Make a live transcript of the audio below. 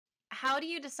how do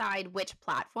you decide which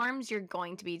platforms you're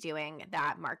going to be doing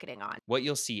that marketing on? What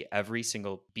you'll see every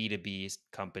single B2B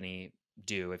company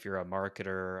do, if you're a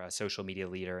marketer, a social media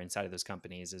leader inside of those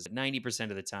companies, is 90%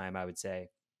 of the time, I would say,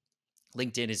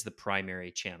 LinkedIn is the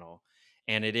primary channel.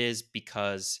 And it is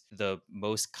because the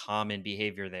most common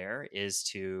behavior there is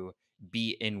to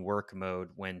be in work mode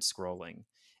when scrolling.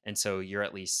 And so you're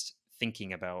at least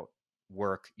thinking about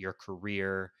work, your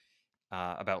career,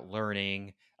 about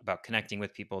learning, about connecting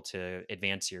with people to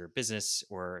advance your business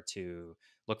or to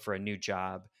look for a new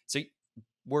job. So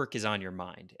work is on your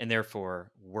mind, and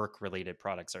therefore work related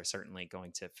products are certainly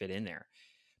going to fit in there.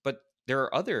 But there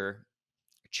are other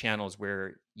channels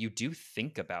where you do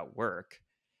think about work.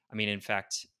 I mean, in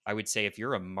fact, I would say if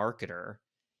you're a marketer,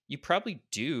 you probably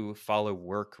do follow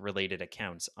work related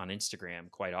accounts on Instagram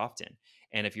quite often.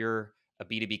 And if you're a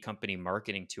B2B company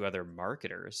marketing to other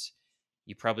marketers,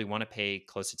 you probably want to pay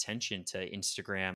close attention to Instagram